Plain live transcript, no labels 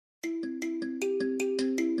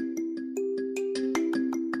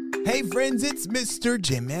Hey friends, it's Mr.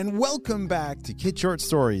 Jim and welcome back to Kid Short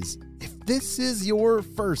Stories. If this is your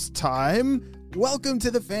first time, welcome to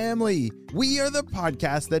the family. We are the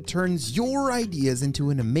podcast that turns your ideas into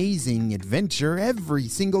an amazing adventure every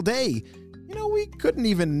single day. You know, we couldn't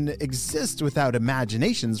even exist without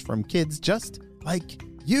imaginations from kids just like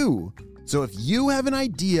you. So if you have an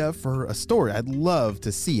idea for a story, I'd love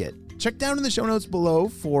to see it. Check down in the show notes below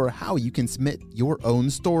for how you can submit your own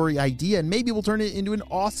story idea, and maybe we'll turn it into an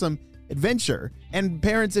awesome adventure. And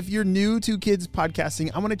parents, if you're new to kids podcasting,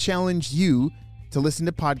 I want to challenge you to listen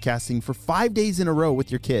to podcasting for 5 days in a row with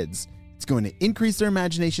your kids. It's going to increase their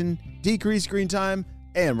imagination, decrease screen time,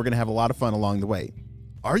 and we're going to have a lot of fun along the way.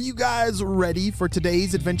 Are you guys ready for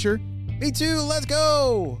today's adventure? Me too, let's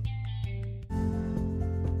go!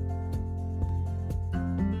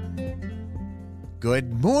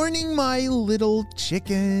 Good morning, my little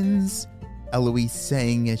chickens, Eloise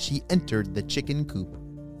sang as she entered the chicken coop.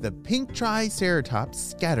 The pink triceratops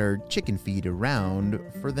scattered chicken feed around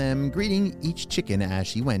for them, greeting each chicken as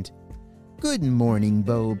she went. Good morning,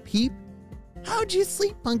 Bo Peep. How'd you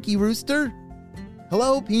sleep, Punky Rooster?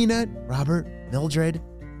 Hello, Peanut, Robert, Mildred,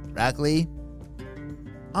 Broccoli.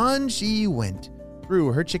 On she went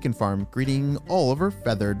through her chicken farm, greeting all of her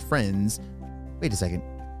feathered friends. Wait a second.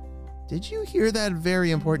 Did you hear that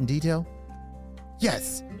very important detail?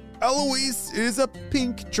 Yes, Eloise is a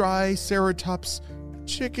pink triceratops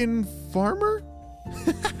chicken farmer?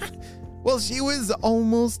 Well, she was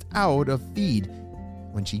almost out of feed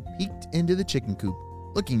when she peeked into the chicken coop,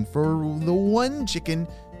 looking for the one chicken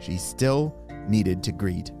she still needed to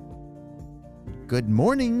greet. Good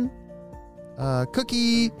morning.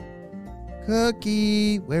 Cookie,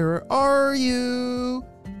 where are you?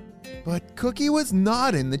 But Cookie was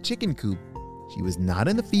not in the chicken coop. She was not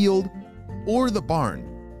in the field or the barn.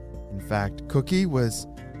 In fact, Cookie was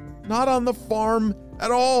not on the farm at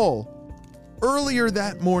all. Earlier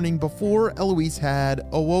that morning, before Eloise had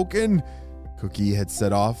awoken, Cookie had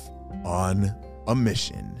set off on a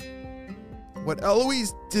mission. What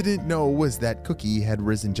Eloise didn't know was that Cookie had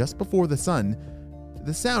risen just before the sun to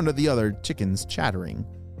the sound of the other chickens chattering.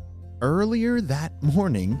 Earlier that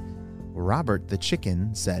morning, Robert the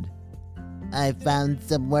chicken said, I found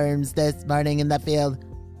some worms this morning in the field,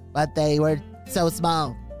 but they were so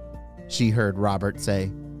small. She heard Robert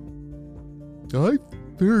say. I've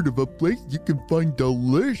heard of a place you can find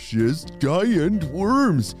delicious giant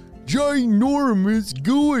worms. Ginormous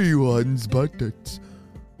gooey ones, but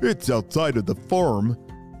it's outside of the farm.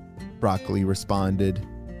 Broccoli responded.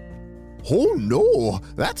 Oh no,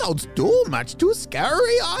 that sounds too much too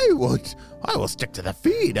scary. I will stick to the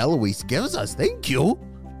feed Eloise gives us, thank you,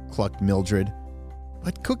 clucked Mildred.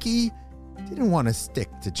 But Cookie didn't want to stick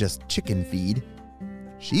to just chicken feed.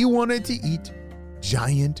 She wanted to eat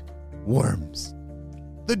giant worms,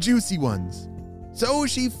 the juicy ones. So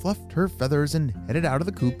she fluffed her feathers and headed out of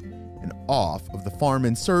the coop and off of the farm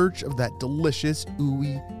in search of that delicious,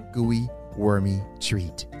 ooey, gooey, wormy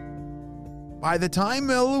treat. By the time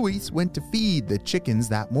Eloise went to feed the chickens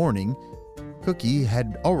that morning, Cookie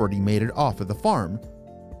had already made it off of the farm.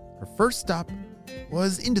 Her first stop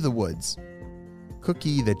was into the woods.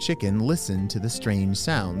 Cookie the chicken listened to the strange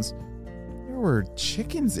sounds. There were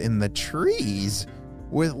chickens in the trees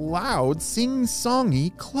with loud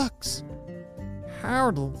sing-songy clucks.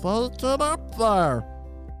 How did they get up there?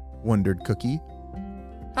 Wondered Cookie.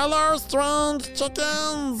 Hello, strange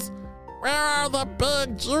chickens! Where are the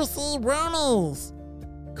big, juicy wormies?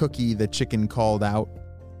 Cookie the chicken called out.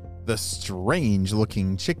 The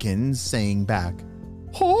strange-looking chickens sang back.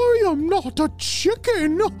 I am not a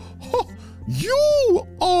chicken. You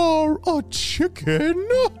are a chicken.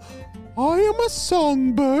 I am a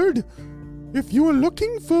songbird. If you are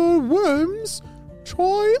looking for worms,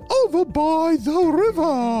 try over by the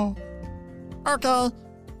river. Okay,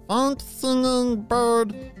 thanks, singing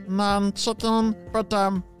bird, non-chicken, but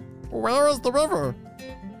where is the river?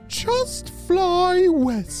 Just fly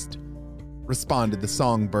west, responded the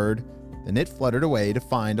songbird. Then it fluttered away to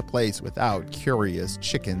find a place without curious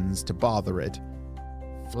chickens to bother it.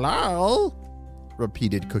 Fly?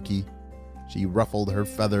 Repeated Cookie. She ruffled her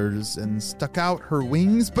feathers and stuck out her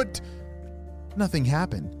wings, but nothing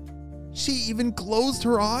happened. She even closed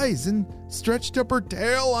her eyes and stretched up her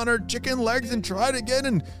tail on her chicken legs and tried again,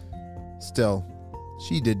 and still,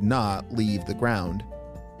 she did not leave the ground.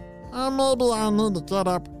 Maybe I need to get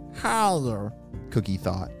up higher, Cookie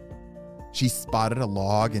thought. She spotted a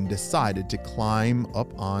log and decided to climb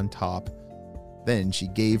up on top. Then she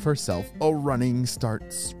gave herself a running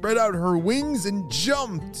start, spread out her wings, and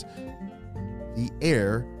jumped. The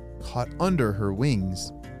air caught under her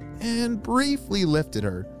wings and briefly lifted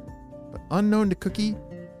her. But unknown to Cookie,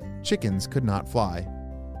 chickens could not fly.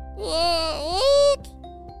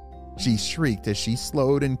 She shrieked as she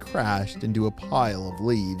slowed and crashed into a pile of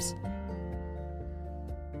leaves.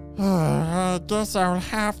 I guess I'll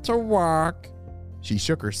have to walk. She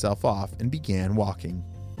shook herself off and began walking.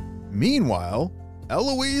 Meanwhile,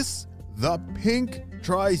 Eloise, the pink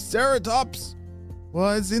Triceratops,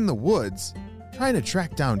 was in the woods trying to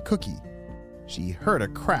track down Cookie. She heard a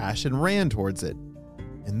crash and ran towards it.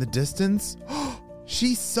 In the distance,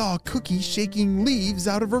 she saw Cookie shaking leaves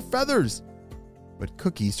out of her feathers. But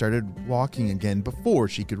Cookie started walking again before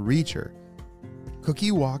she could reach her.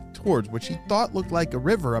 Cookie walked towards what she thought looked like a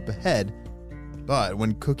river up ahead, but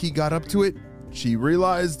when Cookie got up to it, she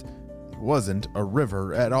realized it wasn't a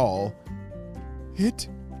river at all. It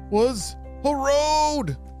was a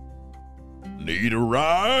road! Need a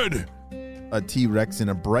ride? A T-Rex in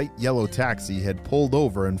a bright yellow taxi had pulled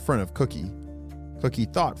over in front of Cookie. Cookie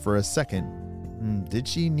thought for a second. Did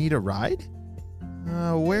she need a ride?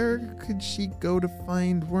 Where could she go to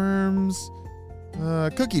find worms?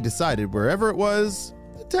 Cookie decided wherever it was,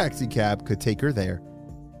 the taxi cab could take her there.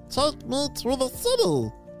 Take me to the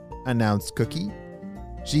city, announced Cookie.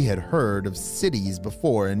 She had heard of cities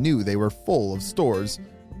before and knew they were full of stores.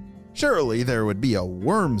 Surely there would be a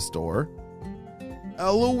worm store.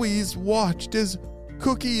 Eloise watched as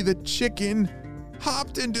Cookie the chicken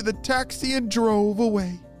hopped into the taxi and drove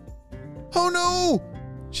away. Oh no!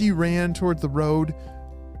 She ran toward the road,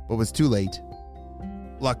 but was too late.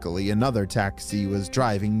 Luckily, another taxi was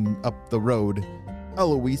driving up the road.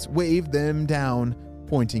 Eloise waved them down,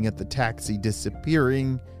 pointing at the taxi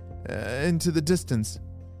disappearing into the distance.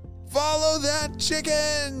 Follow that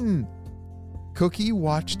chicken! Cookie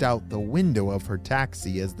watched out the window of her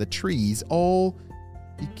taxi as the trees all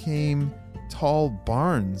became tall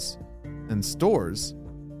barns and stores.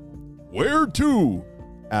 Where to?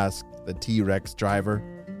 Asked the T-Rex driver.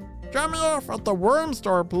 Drop me off at the worm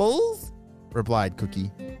store, please, replied Cookie.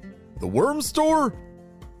 The worm store?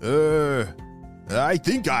 I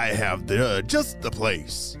think I have just the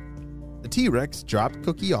place. The T-Rex dropped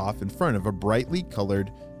Cookie off in front of a brightly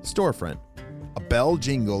colored storefront. A bell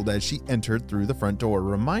jingled as she entered through the front door,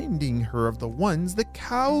 reminding her of the ones the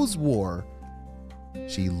cows wore.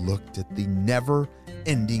 She looked at the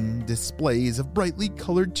never-ending displays of brightly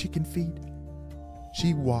colored chicken feed.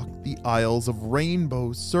 She walked the aisles of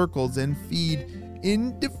rainbow circles and feed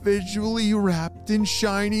individually wrapped in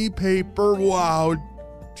shiny paper. Wow,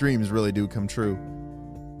 dreams really do come true.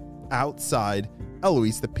 Outside,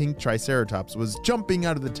 Eloise the pink Triceratops was jumping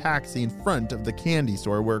out of the taxi in front of the candy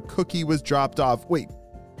store where Cookie was dropped off. Wait,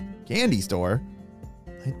 candy store?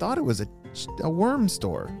 I thought it was a worm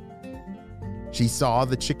store. She saw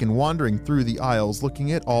the chicken wandering through the aisles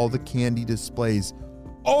looking at all the candy displays.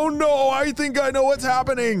 Oh no, I think I know what's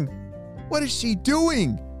happening! What is she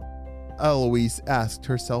doing? Eloise asked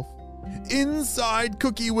herself. Inside,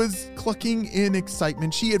 Cookie was clucking in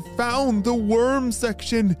excitement. She had found the worm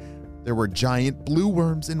section. There were giant blue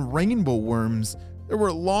worms and rainbow worms. There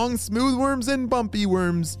were long, smooth worms and bumpy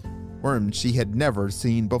worms. Worms she had never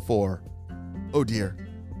seen before. Oh dear.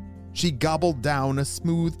 She gobbled down a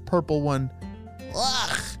smooth purple one.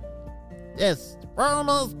 Ugh! This worm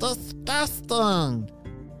is disgusting!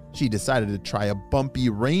 She decided to try a bumpy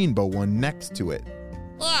rainbow one next to it.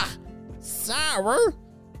 Ugh! Sour?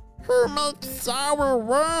 Who makes sour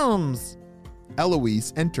worms?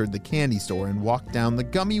 Eloise entered the candy store and walked down the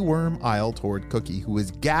gummy worm aisle toward Cookie, who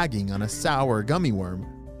was gagging on a sour gummy worm.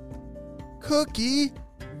 Cookie,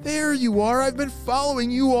 there you are. I've been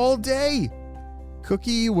following you all day.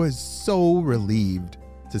 Cookie was so relieved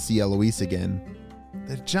to see Eloise again.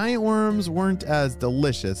 The giant worms weren't as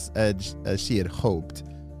delicious as she had hoped.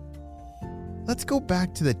 Let's go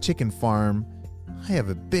back to the chicken farm. I have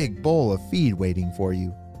a big bowl of feed waiting for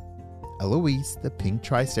you. Eloise, the pink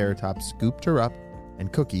Triceratops, scooped her up,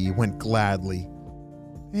 and Cookie went gladly.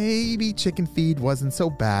 Maybe chicken feed wasn't so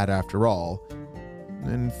bad after all.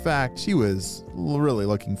 In fact, she was really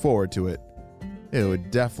looking forward to it. It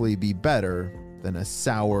would definitely be better than a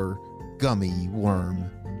sour, gummy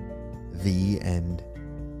worm. The end.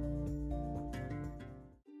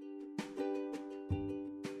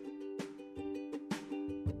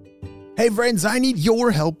 Hey friends, I need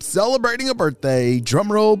your help celebrating a birthday.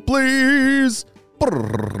 Drumroll, please.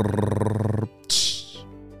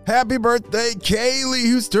 Happy birthday, Kaylee,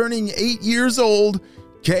 who's turning 8 years old.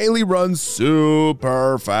 Kaylee runs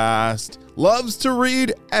super fast, loves to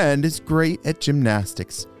read, and is great at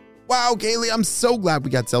gymnastics. Wow, Kaylee, I'm so glad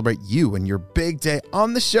we got to celebrate you and your big day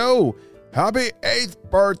on the show. Happy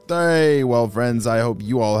 8th birthday. Well, friends, I hope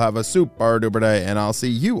you all have a super duper day, and I'll see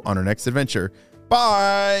you on our next adventure.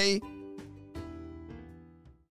 Bye.